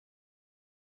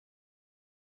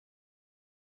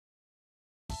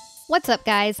What's up,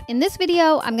 guys? In this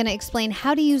video, I'm going to explain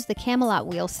how to use the Camelot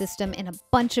Wheel system in a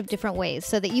bunch of different ways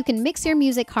so that you can mix your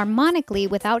music harmonically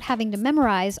without having to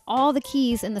memorize all the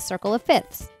keys in the circle of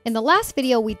fifths. In the last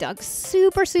video, we dug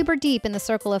super deep in the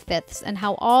circle of fifths and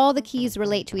how all the keys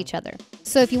relate to each other.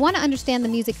 So if you want to understand the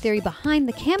music theory behind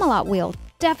the Camelot Wheel,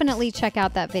 definitely check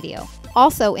out that video.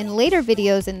 Also, in later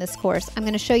videos in this course, I'm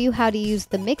going to show you how to use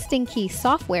the Mixed in Key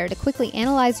software to quickly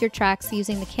analyze your tracks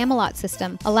using the Camelot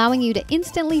system, allowing you to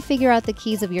instantly figure out the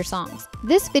keys of your songs.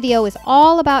 This video is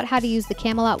all about how to use the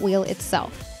Camelot Wheel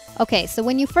itself. Okay, so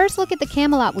when you first look at the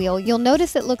Camelot Wheel, you'll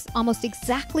notice it looks almost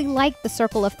exactly like the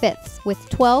circle of fifths, with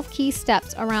 12 key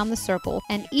steps around the circle,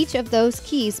 and each of those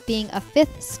keys being a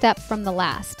fifth step from the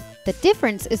last. The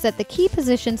difference is that the key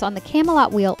positions on the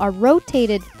Camelot Wheel are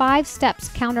rotated 5 steps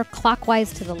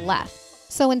counterclockwise to the left.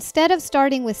 So instead of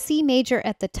starting with C major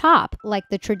at the top, like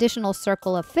the traditional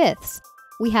circle of fifths,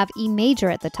 we have E major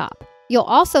at the top. You'll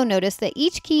also notice that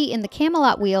each key in the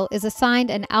Camelot Wheel is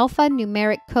assigned an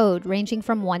alphanumeric code ranging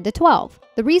from 1 to 12.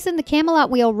 The reason the Camelot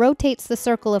Wheel rotates the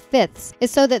circle of fifths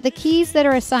is so that the keys that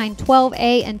are assigned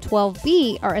 12A and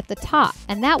 12B are at the top,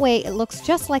 and that way it looks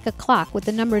just like a clock with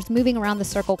the numbers moving around the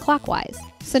circle clockwise.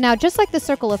 So now, just like the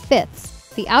circle of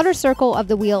fifths, the outer circle of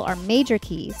the wheel are major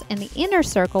keys, and the inner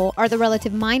circle are the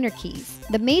relative minor keys.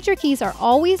 The major keys are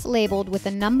always labeled with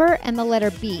a number and the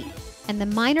letter B, and the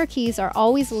minor keys are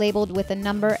always labeled with a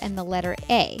number and the letter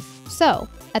A. So,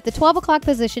 at the 12 o'clock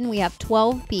position, we have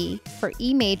 12B for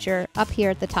E major up here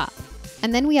at the top.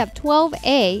 And then we have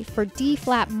 12A for D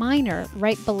flat minor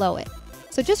right below it.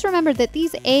 So just remember that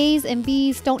these A's and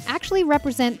B's don't actually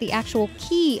represent the actual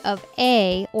key of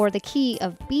A or the key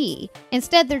of B.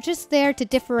 Instead, they're just there to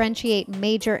differentiate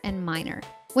major and minor.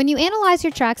 When you analyze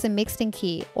your tracks in Mixed in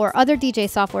Key or other DJ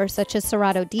software such as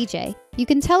Serato DJ, you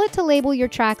can tell it to label your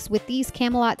tracks with these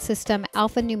Camelot system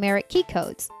alphanumeric key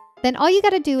codes. Then all you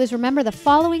gotta do is remember the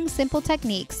following simple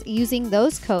techniques using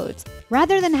those codes,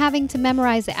 rather than having to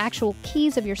memorize the actual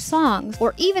keys of your songs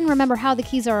or even remember how the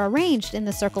keys are arranged in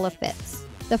the circle of fifths.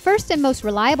 The first and most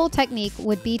reliable technique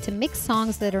would be to mix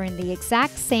songs that are in the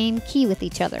exact same key with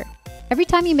each other. Every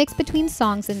time you mix between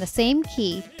songs in the same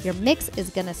key, your mix is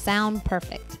gonna sound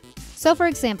perfect. So for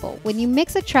example, when you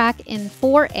mix a track in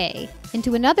 4A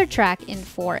into another track in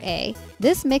 4A,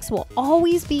 this mix will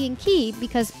always be in key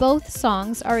because both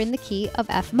songs are in the key of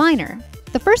F minor.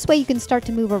 The first way you can start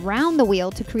to move around the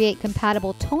wheel to create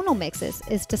compatible tonal mixes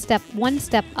is to step one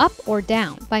step up or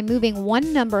down by moving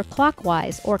one number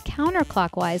clockwise or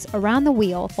counterclockwise around the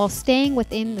wheel while staying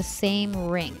within the same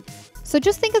ring. So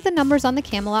just think of the numbers on the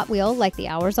Camelot Wheel like the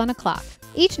hours on a clock.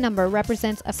 Each number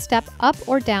represents a step up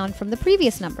or down from the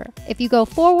previous number. If you go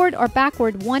forward or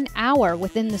backward 1 hour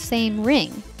within the same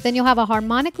ring, then you'll have a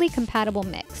harmonically compatible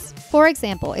mix. For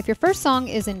example, if your first song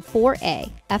is in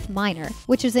 4A, F minor,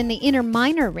 which is in the inner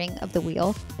minor ring of the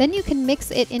wheel, then you can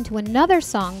mix it into another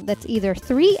song that's either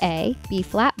 3A, B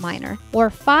flat minor, or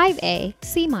 5A,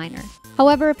 C minor.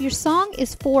 However, if your song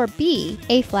is 4B,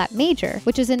 A flat major,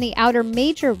 which is in the outer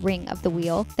major ring of the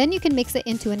wheel, then you can mix it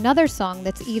into another song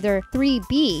that's either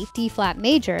 3B, D flat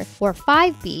major, or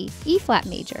 5B, E flat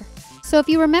major. So if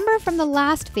you remember from the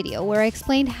last video where I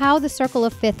explained how the circle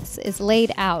of fifths is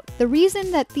laid out, the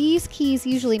reason that these keys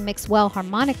usually mix well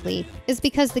harmonically is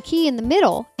because the key in the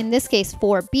middle, in this case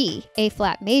 4B, A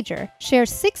flat major, shares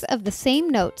 6 of the same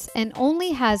notes and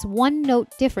only has 1 note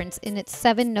difference in its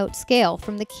 7-note scale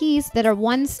from the keys that are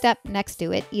one step next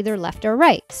to it, either left or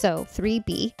right. So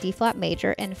 3B, D flat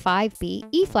major, and 5B,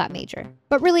 E flat major.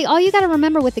 But really, all you gotta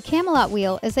remember with the Camelot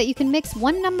Wheel is that you can mix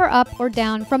one number up or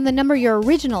down from the number your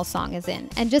original song is in,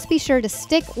 and just be sure to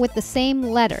stick with the same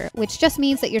letter, which just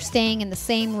means that you're staying in the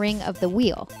same ring of the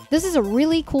wheel. This is a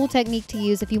really cool technique to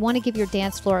use if you want to give your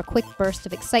dance floor a quick burst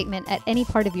of excitement at any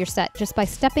part of your set, just by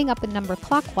stepping up a number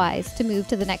clockwise to move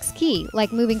to the next key,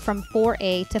 like moving from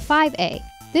 4A to 5A.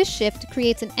 This shift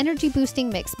creates an energy boosting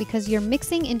mix because you're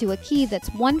mixing into a key that's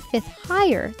 1/5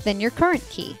 higher than your current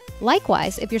key.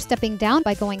 Likewise, if you're stepping down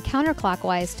by going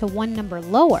counterclockwise to one number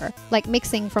lower, like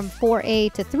mixing from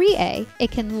 4A to 3A,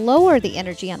 it can lower the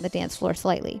energy on the dance floor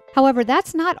slightly. However,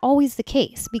 that's not always the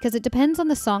case because it depends on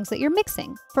the songs that you're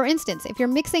mixing. For instance, if you're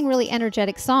mixing really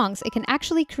energetic songs, it can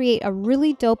actually create a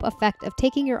really dope effect of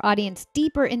taking your audience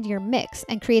deeper into your mix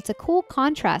and creates a cool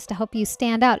contrast to help you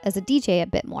stand out as a DJ a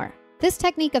bit more. This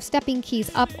technique of stepping keys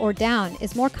up or down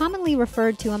is more commonly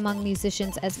referred to among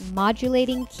musicians as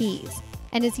modulating keys,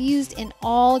 and is used in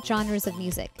all genres of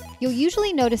music. You'll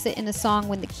usually notice it in a song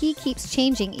when the key keeps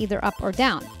changing either up or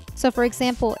down. So for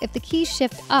example, if the keys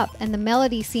shift up and the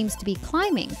melody seems to be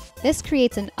climbing, this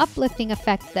creates an uplifting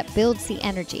effect that builds the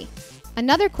energy.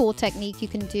 Another cool technique you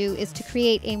can do is to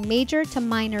create a major to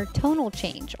minor tonal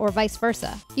change, or vice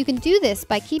versa. You can do this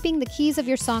by keeping the keys of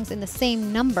your songs in the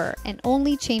same number and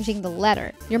only changing the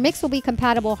letter. Your mix will be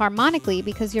compatible harmonically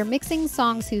because you're mixing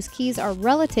songs whose keys are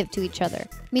relative to each other,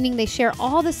 meaning they share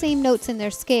all the same notes in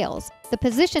their scales. The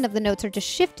position of the notes are just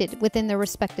shifted within their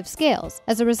respective scales.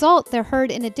 As a result, they're heard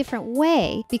in a different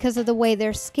way because of the way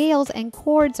their scales and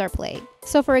chords are played.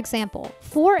 So for example,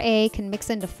 4A can mix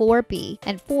into 4B,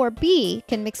 and 4B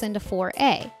can mix into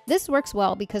 4A. This works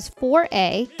well because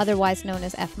 4A, otherwise known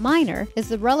as F minor, is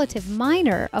the relative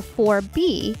minor of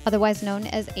 4B, otherwise known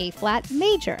as A flat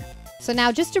major. So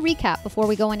now just to recap before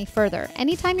we go any further,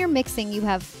 anytime you're mixing, you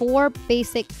have 4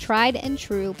 basic tried and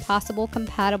true possible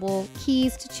compatible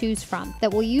keys to choose from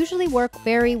that will usually work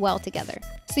very well together.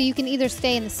 So you can either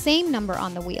stay in the same number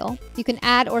on the wheel, you can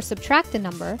add or subtract a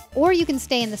number, or you can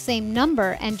stay in the same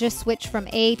number and just switch from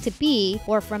A to B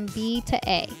or from B to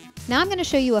A. Now I'm going to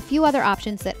show you a few other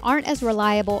options that aren't as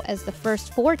reliable as the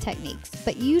first 4 techniques,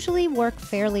 but usually work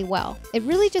fairly well. It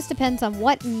really just depends on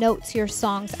what notes your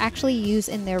songs actually use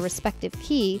in their respective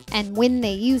key and when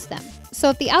they use them. So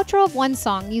if the outro of one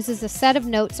song uses a set of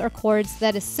notes or chords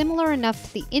that is similar enough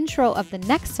to the intro of the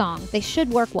next song, they should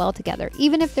work well together,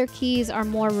 even if their keys are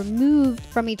more removed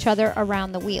from each other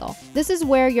around the wheel. This is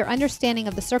where your understanding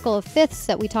of the circle of fifths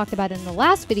that we talked about in the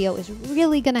last video is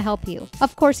really going to help you.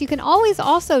 Of course, you can always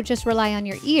also just rely on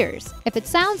your ears. If it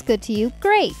sounds good to you,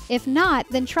 great. If not,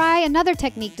 then try another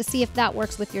technique to see if that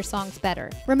works with your songs better.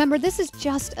 Remember, this is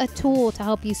just a tool to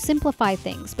help you simplify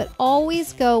things, but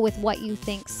always go with what you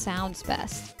think sounds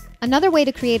best. Another way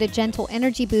to create a gentle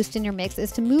energy boost in your mix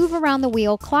is to move around the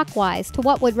wheel clockwise to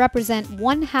what would represent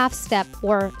 1/2 step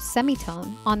or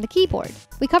semitone on the keyboard.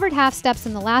 We covered half steps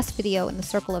in the last video in the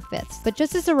circle of fifths, but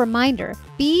just as a reminder,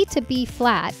 B to B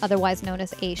flat, otherwise known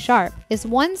as A sharp, is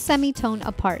 1 semitone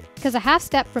apart because a half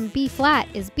step from B flat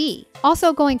is B.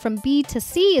 Also, going from B to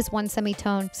C is 1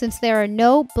 semitone since there are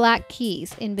no black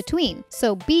keys in between,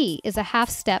 so B is a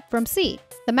half step from C.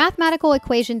 The mathematical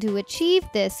equation to achieve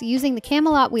this using the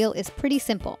Camelot wheel is pretty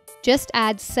simple. Just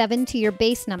add 7 to your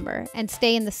base number and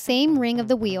stay in the same ring of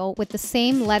the wheel with the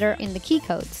same letter in the key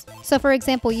codes. So for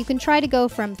example, you can try to go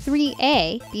from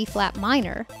 3A, B flat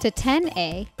minor, to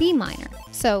 10A, B minor.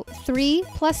 So 3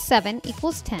 plus 7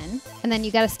 equals 10, and then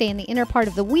you gotta stay in the inner part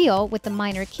of the wheel with the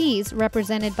minor keys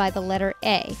represented by the letter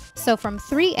A. So from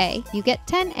 3A, you get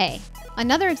 10A.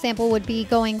 Another example would be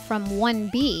going from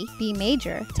 1B, B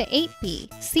major, to 8B,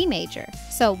 C major.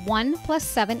 So 1 plus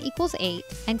 7 equals 8,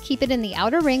 and keep it in the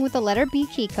outer ring with the letter B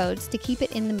key codes to keep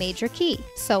it in the major key.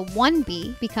 So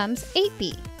 1B becomes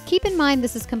 8B. Keep in mind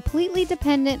this is completely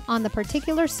dependent on the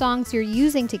particular songs you're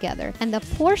using together and the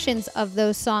portions of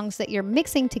those songs that you're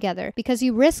mixing together, because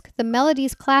you risk the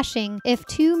melodies clashing if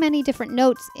too many different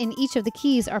notes in each of the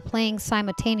keys are playing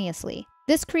simultaneously.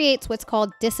 This creates what's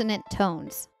called dissonant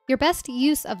tones. Your best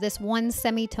use of this 1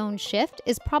 semitone shift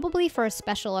is probably for a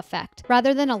special effect,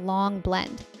 rather than a long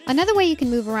blend. Another way you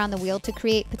can move around the wheel to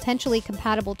create potentially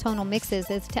compatible tonal mixes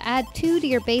is to add 2 to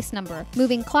your bass number,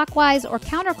 moving clockwise or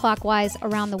counterclockwise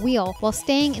around the wheel while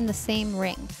staying in the same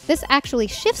ring. This actually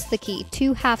shifts the key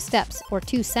 2 half steps or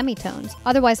 2 semitones,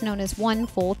 otherwise known as 1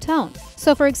 full tone.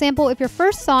 So for example, if your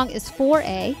first song is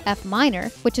 4A, F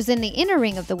minor, which is in the inner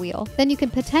ring of the wheel, then you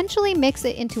can potentially mix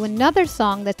it into another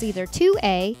song that's either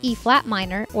 2A, E flat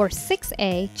minor, or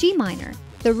 6A, G minor.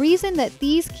 The reason that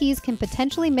these keys can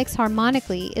potentially mix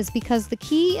harmonically is because the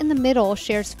key in the middle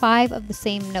shares 5 of the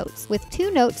same notes, with 2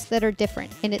 notes that are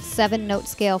different in its 7-note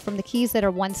scale from the keys that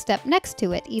are 1 step next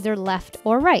to it, either left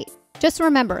or right. Just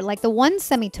remember, like the 1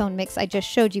 semitone mix I just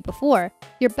showed you before,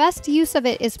 your best use of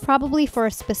it is probably for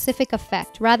a specific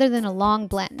effect rather than a long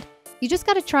blend. You just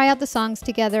gotta try out the songs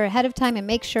together ahead of time and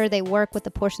make sure they work with the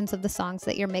portions of the songs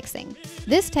that you're mixing.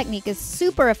 This technique is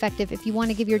super effective if you want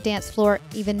to give your dance floor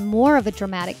even more of a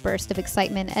dramatic burst of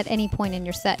excitement at any point in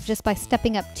your set, just by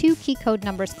stepping up 2 key code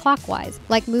numbers clockwise,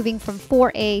 like moving from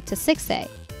 4A to 6A.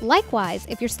 Likewise,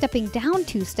 if you're stepping down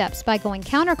 2 steps by going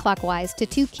counterclockwise to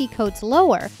 2 key codes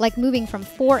lower, like moving from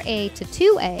 4A to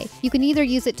 2A, you can either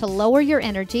use it to lower your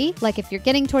energy, like if you're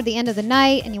getting toward the end of the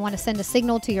night and you want to send a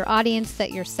signal to your audience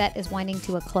that your set is winding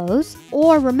to a close.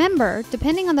 Or remember,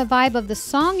 depending on the vibe of the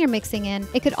song you're mixing in,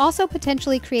 it could also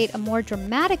potentially create a more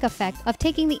dramatic effect of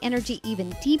taking the energy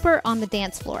even deeper on the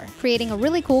dance floor, creating a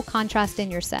really cool contrast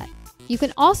in your set. You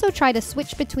can also try to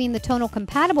switch between the tonal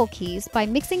compatible keys by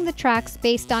mixing the tracks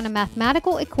based on a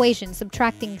mathematical equation,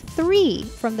 subtracting 3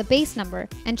 from the base number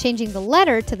and changing the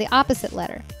letter to the opposite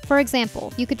letter. For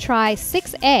example, you could try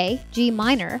 6A, G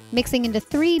minor, mixing into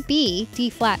 3B, D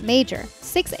flat major.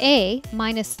 6A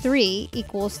minus 3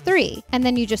 equals 3, and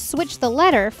then you just switch the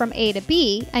letter from A to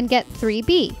B and get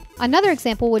 3B. Another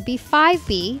example would be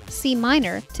 5B, C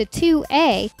minor, to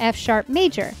 2A, F sharp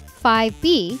major.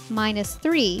 5B minus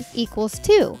 3 equals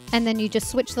 2, and then you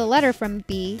just switch the letter from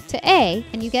B to A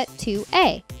and you get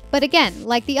 2A. But again,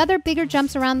 like the other bigger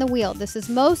jumps around the wheel, this is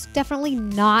most definitely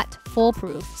not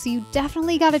foolproof, so you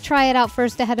definitely got to try it out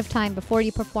first ahead of time before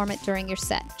you perform it during your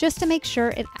set, just to make sure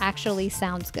it actually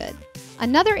sounds good.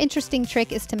 Another interesting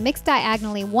trick is to mix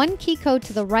diagonally one key code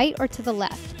to the right or to the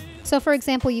left. So for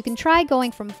example, you can try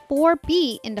going from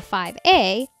 4B into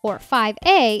 5A or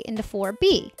 5A into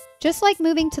 4B. Just like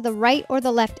moving to the right or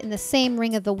the left in the same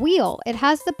ring of the wheel, it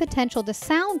has the potential to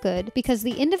sound good because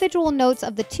the individual notes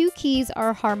of the two keys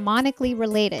are harmonically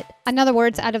related. In other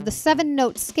words, out of the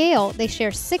 7-note scale, they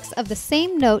share 6 of the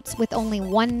same notes with only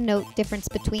 1 note difference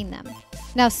between them.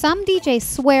 Now, some DJs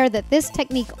swear that this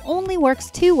technique only works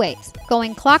 2 ways,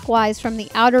 going clockwise from the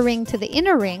outer ring to the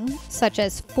inner ring, such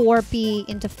as 4B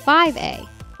into 5A,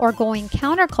 or going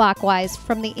counterclockwise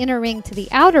from the inner ring to the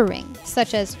outer ring,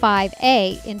 such as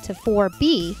 5A into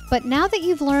 4B. But now that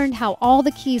you've learned how all the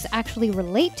keys actually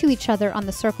relate to each other on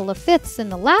the circle of fifths in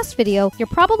the last video, you're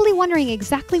probably wondering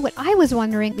exactly what I was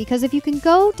wondering, because if you can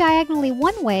go diagonally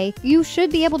one way, you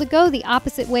should be able to go the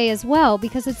opposite way as well,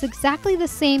 because it's exactly the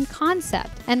same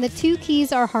concept, and the two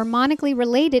keys are harmonically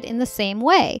related in the same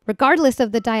way, regardless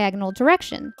of the diagonal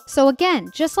direction. So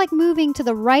again, just like moving to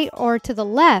the right or to the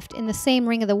left in the same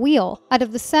ring of the wheel, out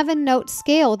of the 7-note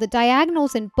scale, the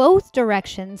diagonals in both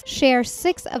directions share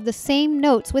 6 of the same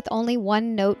notes with only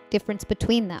 1 note difference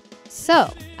between them.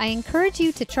 So, I encourage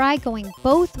you to try going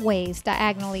both ways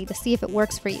diagonally to see if it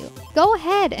works for you. Go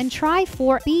ahead and try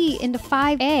 4B into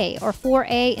 5A or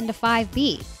 4A into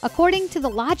 5B. According to the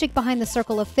logic behind the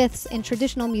circle of fifths in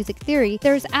traditional music theory,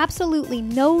 there is absolutely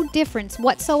no difference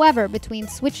whatsoever between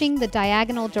switching the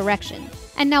diagonal direction.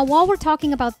 And now, while we're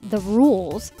talking about the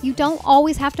rules, you don't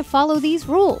always have to follow these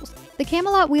rules. The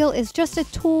Camelot Wheel is just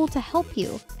a tool to help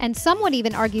you. And some would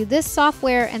even argue this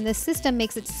software and this system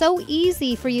makes it so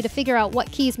easy for you to figure out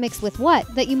what keys mix with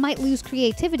what that you might lose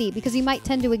creativity, because you might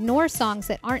tend to ignore songs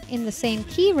that aren't in the same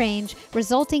key range,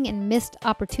 resulting in missed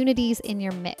opportunities in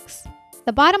your mix.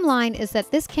 The bottom line is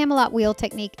that this Camelot Wheel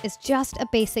technique is just a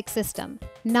basic system,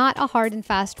 not a hard and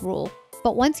fast rule.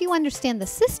 But once you understand the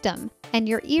system, and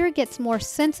your ear gets more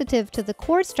sensitive to the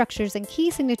chord structures and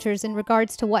key signatures in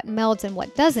regards to what melds and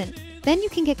what doesn't, then you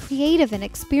can get creative and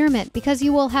experiment, because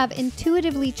you will have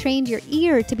intuitively trained your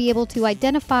ear to be able to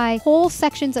identify whole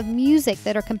sections of music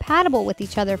that are compatible with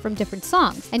each other from different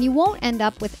songs, and you won't end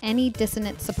up with any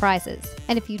dissonant surprises.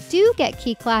 And if you do get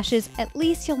key clashes, at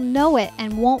least you'll know it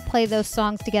and won't play those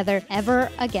songs together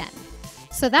ever again.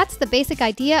 So that's the basic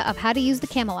idea of how to use the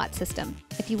Camelot system.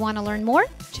 If you want to learn more,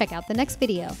 check out the next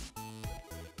video.